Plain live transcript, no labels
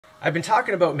I've been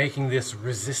talking about making this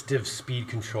resistive speed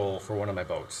control for one of my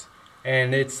boats.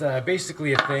 And it's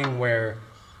basically a thing where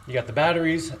you got the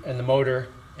batteries and the motor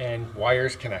and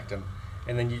wires connect them.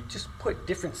 And then you just put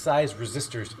different size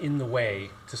resistors in the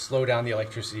way to slow down the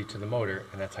electricity to the motor,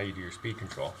 and that's how you do your speed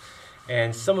control.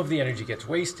 And some of the energy gets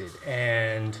wasted,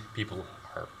 and people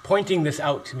are pointing this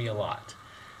out to me a lot,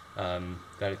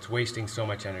 that it's wasting so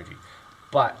much energy.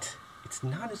 But it's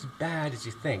not as bad as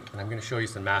you think, and I'm going to show you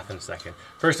some math in a second.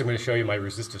 First, I'm going to show you my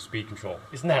resistive speed control.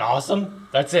 Isn't that awesome?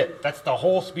 That's it. That's the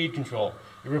whole speed control.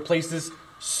 It replaces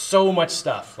so much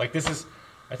stuff. Like this is,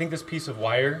 I think this piece of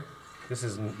wire, this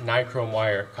is NiChrome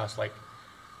wire, it costs like,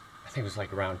 I think it was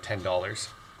like around $10.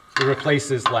 It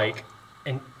replaces like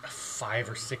a $500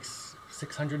 or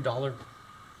 $600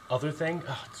 other thing.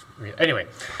 Oh, it's real. Anyway,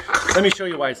 let me show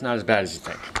you why it's not as bad as you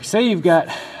think. Say you've got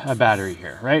a battery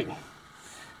here, right?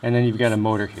 And then you've got a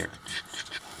motor here.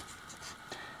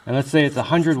 And let's say it's a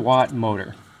 100-watt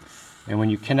motor. And when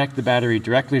you connect the battery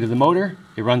directly to the motor,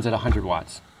 it runs at 100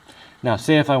 watts. Now,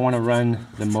 say if I want to run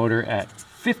the motor at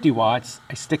 50 watts,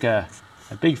 I stick a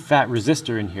big fat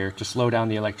resistor in here to slow down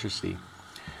the electricity.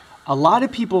 A lot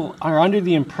of people are under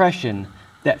the impression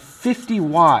that 50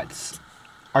 watts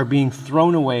are being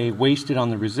thrown away, wasted on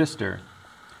the resistor.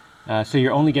 So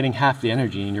you're only getting half the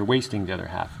energy and you're wasting the other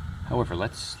half. However,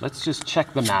 let's just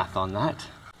check the math on that.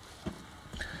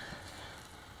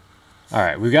 All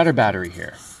right, we've got our battery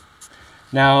here.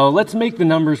 Now let's make the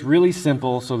numbers really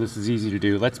simple so this is easy to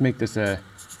do. Let's make this a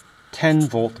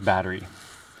 10-volt battery.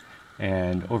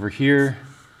 And over here,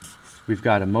 we've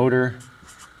got a motor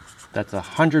that's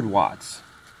 100 watts.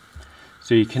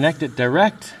 So you connect it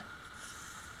direct,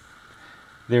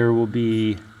 there will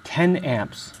be 10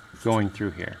 amps going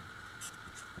through here.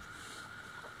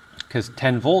 Because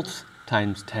 10 volts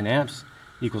times 10 amps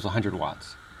equals 100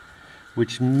 watts,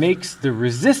 which makes the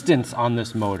resistance on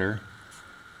this motor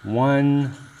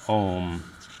 1 ohm.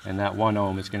 And that 1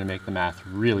 ohm is going to make the math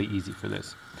really easy for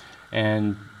this.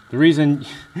 And the reason,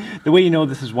 the way you know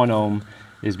this is 1 ohm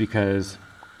is because,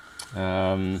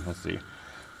 let's see,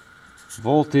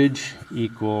 voltage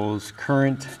equals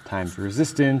current times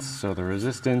resistance. So the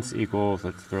resistance equals,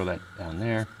 let's throw that down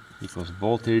there, equals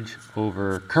voltage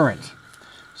over current.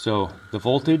 So the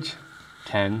voltage,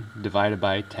 10 divided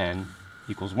by 10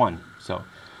 equals 1. So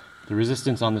the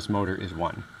resistance on this motor is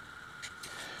 1.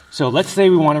 So let's say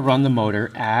we want to run the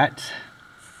motor at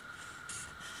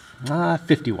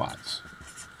 50 watts.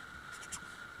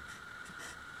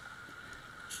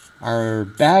 Our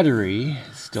battery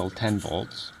is still 10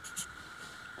 volts.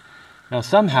 Now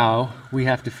somehow we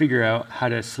have to figure out how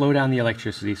to slow down the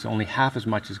electricity so only half as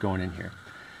much is going in here.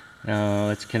 Now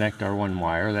let's connect our one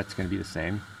wire. That's going to be the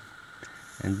same.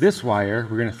 And this wire,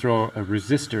 we're going to throw a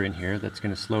resistor in here that's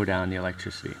going to slow down the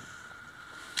electricity.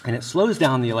 And it slows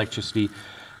down the electricity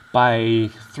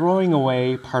by throwing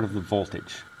away part of the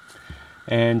voltage.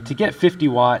 And to get 50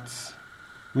 watts,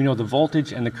 we know the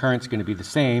voltage and the current is going to be the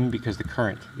same because the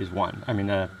current is 1. I mean,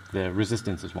 the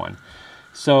resistance is 1.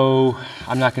 So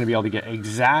I'm not going to be able to get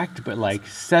exact, but like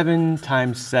 7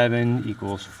 times 7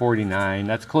 equals 49.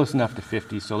 That's close enough to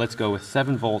 50, so let's go with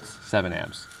 7 volts, 7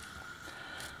 amps.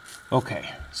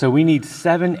 Okay, so we need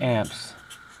 7 amps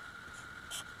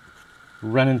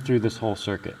running through this whole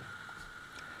circuit.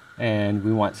 And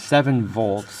we want 7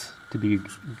 volts to be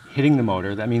hitting the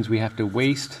motor. That means we have to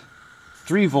waste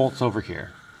 3 volts over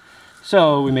here.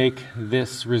 So we make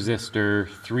this resistor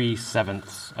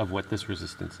 3/7 of what this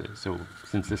resistance is. So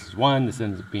since this is 1, this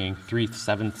ends up being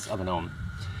 3/7 of an ohm,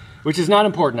 which is not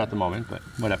important at the moment, but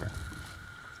whatever.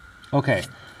 Okay,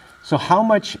 so how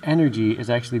much energy is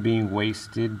actually being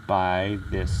wasted by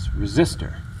this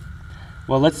resistor?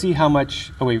 Well, let's see how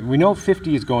much, oh wait, we know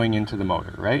 50 is going into the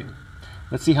motor, right?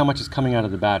 Let's see how much is coming out of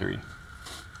the battery.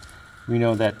 We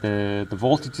know that the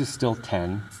voltage is still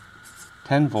 10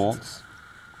 volts,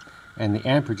 and the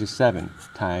amperage is 7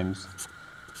 times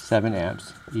 7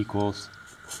 amps equals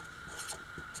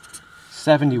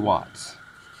 70 watts.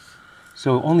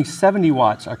 So only 70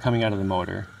 watts are coming out of the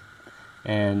motor,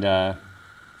 and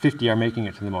 50 are making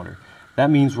it to the motor. That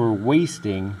means we're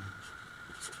wasting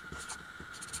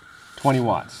 20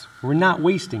 watts. We're not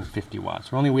wasting 50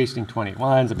 watts. We're only wasting 20.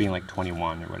 Well, it ends up being like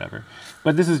 21 or whatever.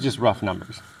 But this is just rough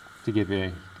numbers to give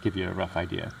you a rough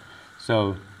idea.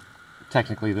 So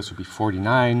technically this would be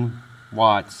 49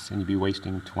 watts and you'd be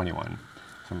wasting 21,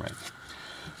 if I'm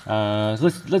right. So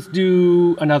let's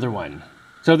do another one.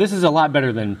 So this is a lot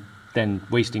better than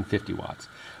wasting 50 watts.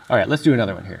 All right, let's do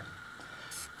another one here.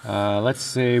 Let's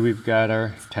say we've got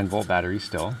our 10-volt battery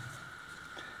still,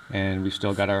 and we've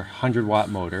still got our 100-watt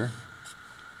motor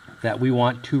that we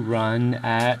want to run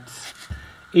at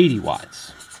 80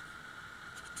 watts.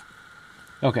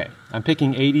 Okay, I'm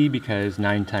picking 80 because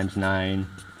 9 times 9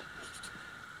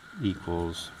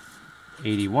 equals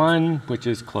 81, which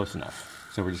is close enough.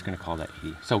 So we're just going to call that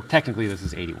 80. So technically this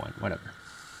is 81, whatever.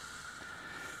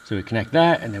 So we connect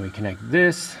that, and then we connect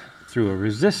this through a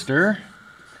resistor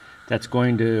that's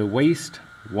going to waste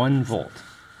 1 volt.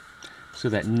 So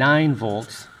that 9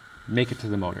 volts make it to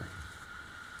the motor.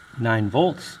 9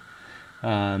 volts,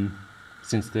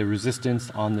 since the resistance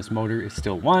on this motor is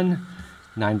still 1,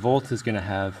 9 volts is going to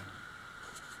have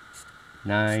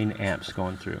 9 amps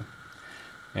going through.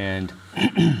 And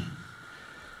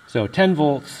so 10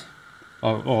 volts,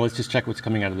 let's just check what's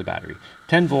coming out of the battery.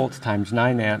 10 volts times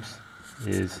 9 amps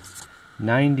is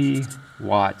 90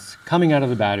 watts coming out of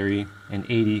the battery, and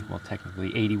 80, well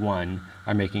technically 81,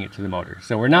 are making it to the motor.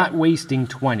 So we're not wasting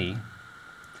 20. All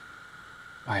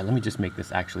right, let me just make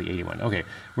this actually 81. Okay,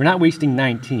 we're not wasting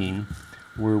 19,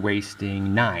 we're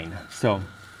wasting 9. So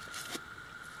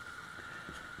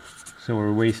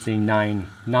we're wasting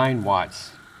 9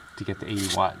 watts to get the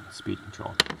 80 watt speed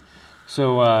control.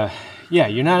 So yeah,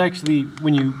 you're not actually,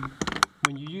 when you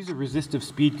use a resistive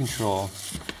speed control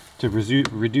to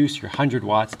reduce your 100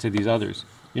 watts to these others,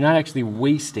 you're not actually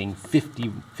wasting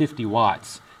 50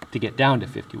 watts to get down to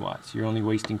 50 watts. You're only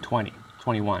wasting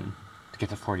 21 to get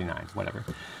to 49, whatever.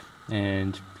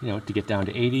 And to get down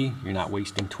to 80, you're not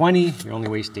wasting 20, you're only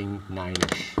wasting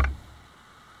 9-ish.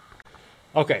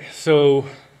 Okay, so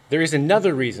there is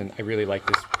another reason I really like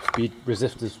this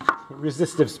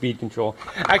resistive speed control.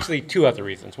 Actually, 2 other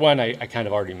reasons. One, I kind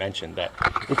of already mentioned that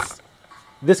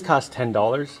this costs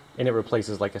 $10 and it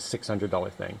replaces like a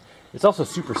 $600 thing. It's also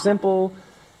super simple,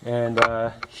 and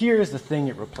here's the thing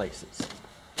it replaces.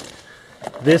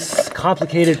 This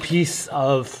complicated piece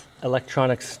of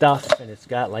electronic stuff, and it's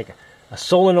got like a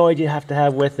solenoid you have to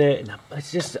have with it, and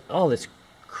it's just all this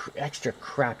extra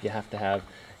crap you have to have.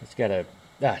 It's got it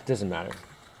doesn't matter.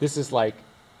 This is like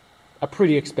a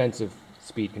pretty expensive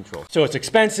speed control. So it's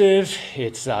expensive,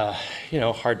 it's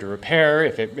hard to repair.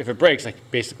 If it breaks, I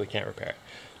basically can't repair it.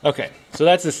 Okay, so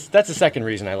that's the second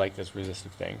reason I like this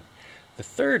resistive thing. The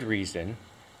third reason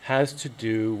has to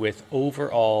do with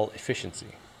overall efficiency.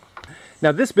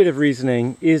 Now this bit of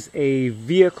reasoning is a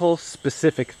vehicle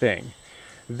specific thing.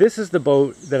 This is the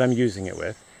boat that I'm using it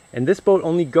with, and this boat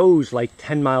only goes like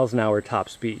 10 miles an hour top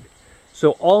speed.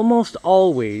 So almost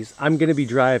always I'm going to be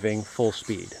driving full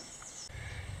speed.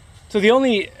 So the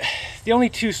only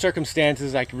 2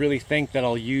 circumstances I can really think that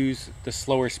I'll use the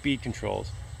slower speed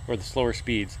controls, or the slower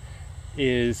speeds,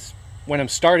 is when I'm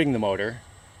starting the motor.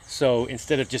 So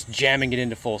instead of just jamming it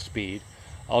into full speed,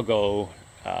 I'll go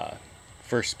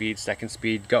first speed, second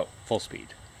speed, go, full speed.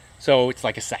 So it's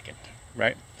like a second,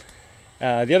 right?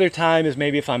 The other time is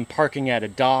maybe if I'm parking at a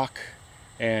dock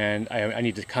and I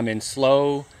need to come in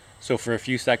slow, so for a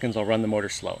few seconds I'll run the motor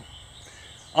slow.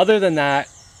 Other than that,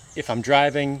 if I'm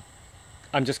driving,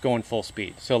 I'm just going full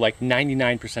speed. So like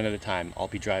 99% of the time I'll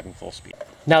be driving full speed.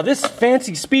 Now this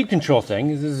fancy speed control thing,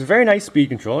 this is a very nice speed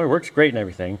controller, it works great and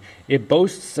everything. It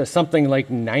boasts something like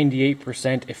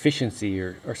 98% efficiency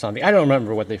or something. I don't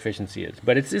remember what the efficiency is,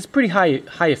 but it's pretty high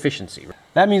efficiency.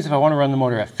 That means if I want to run the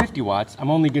motor at 50 watts,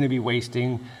 I'm only going to be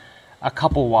wasting a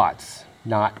couple watts,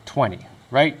 not 20,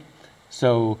 right?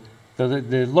 So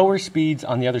the lower speeds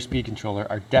on the other speed controller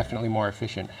are definitely more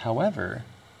efficient. However,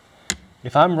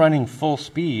 if I'm running full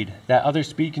speed, that other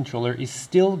speed controller is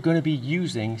still going to be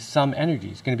using some energy.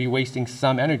 It's going to be wasting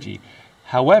some energy.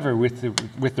 However, with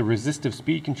the resistive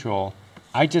speed control,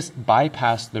 I just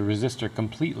bypass the resistor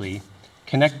completely,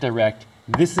 connect direct.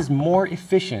 This is more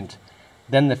efficient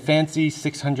than the fancy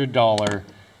 $600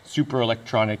 super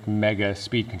electronic mega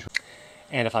speed control.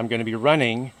 And if I'm going to be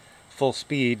running full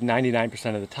speed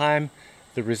 99% of the time,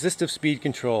 the resistive speed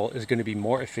control is going to be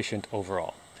more efficient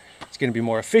overall. It's going to be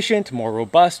more efficient, more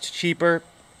robust, cheaper.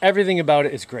 Everything about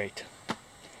it is great.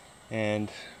 And,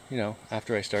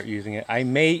 after I start using it, I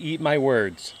may eat my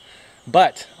words.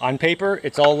 But on paper,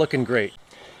 it's all looking great.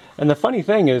 And the funny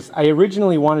thing is, I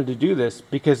originally wanted to do this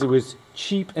because it was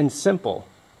cheap and simple.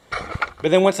 But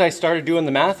then once I started doing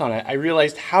the math on it, I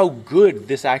realized how good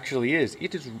this actually is.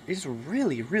 It is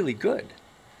really, really good.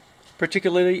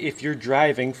 Particularly if you're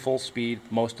driving full speed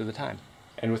most of the time.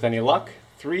 And with any luck,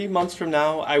 3 months from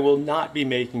now, I will not be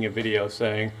making a video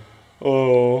saying,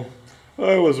 "Oh,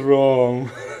 I was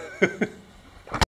wrong."